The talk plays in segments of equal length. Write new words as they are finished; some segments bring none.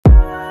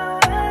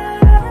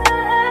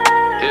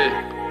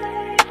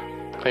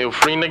Hey, yo,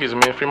 free niggas,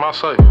 man. Free my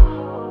site.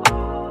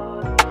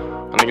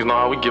 Niggas know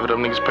how we give it up.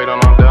 Niggas paid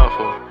on our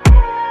downfall.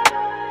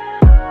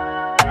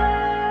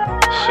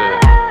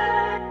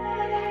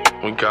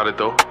 Shit. We got it,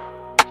 though.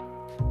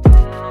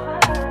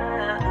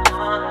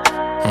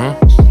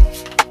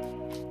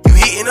 You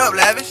heating up,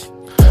 Lavish?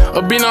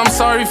 Abina, I'm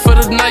sorry for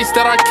the nights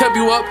that I kept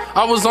you up.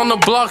 I was on the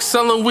block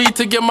selling weed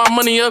to get my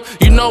money up.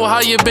 You know how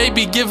your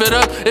baby give it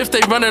up if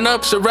they running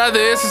up. Should rather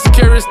it's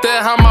insecure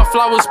instead how my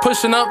flowers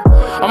pushing up.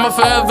 I'ma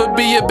forever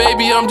be your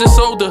baby, I'm just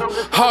older.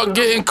 Heart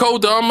getting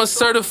colder, I'm a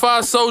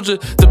certified soldier.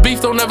 The beef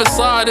don't ever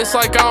slide, it's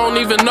like I don't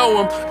even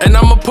know him. And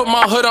I'ma put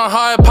my hood on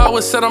higher power,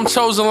 said I'm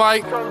chosen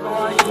like.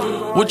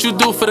 What you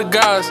do for the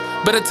guys?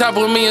 Better tap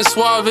with me and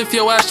Suave if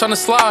your ass tryna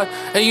slide.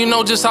 And you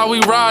know just how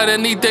we ride,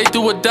 any day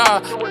do or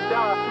die.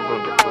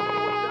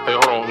 Hey,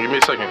 hold on, give me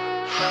a second.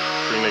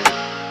 Three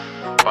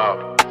niggas.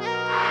 Wow.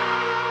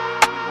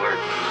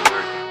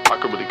 I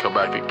could really come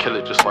back and kill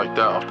it just like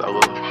that off that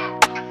little.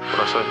 What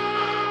I say?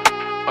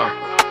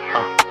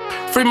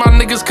 Free my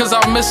niggas cause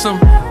I miss them.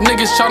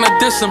 Niggas tryna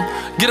diss them.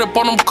 Get up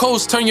on them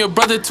coasts, turn your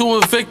brother to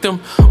a victim.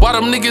 Why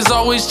them niggas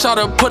always try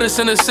to put us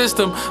in the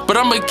system? But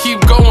I'ma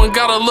keep going,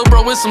 got a little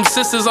bro with some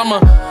sisters. I'm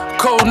a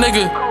cold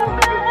nigga,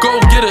 go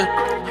get her.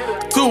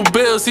 2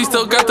 bills, he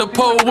still got the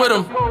pole with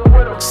him.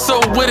 So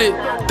with it,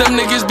 them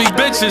niggas be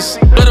bitches.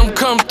 Let them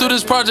come through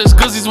this project,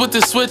 cause he's with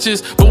the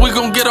switches. But we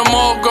gon' get them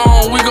all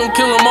gone, we gon'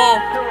 kill them all.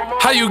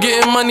 How you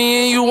getting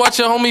money and you watch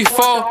your homie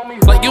fall?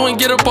 Like you ain't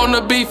get up on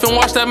the beef and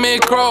watch that man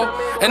crawl.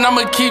 And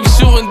I'ma keep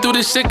shooting through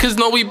this shit cause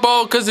no we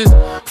ball. Cause it's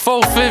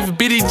 4/5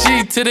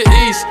 BDG to the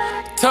east.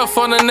 Tough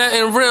on the net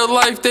in real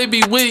life, they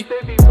be weak.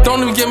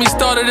 Don't even get me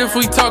started if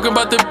we talk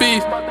about the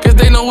beef. Cause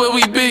they know where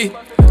we be,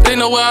 they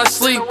know where I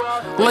sleep.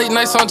 Late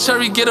nights on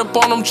Cherry, get up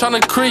on them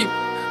tryna creep.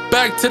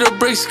 Back to the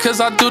bricks cause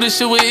I do this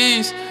shit with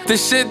ease. The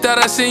shit that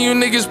I seen you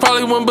niggas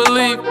probably wouldn't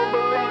believe.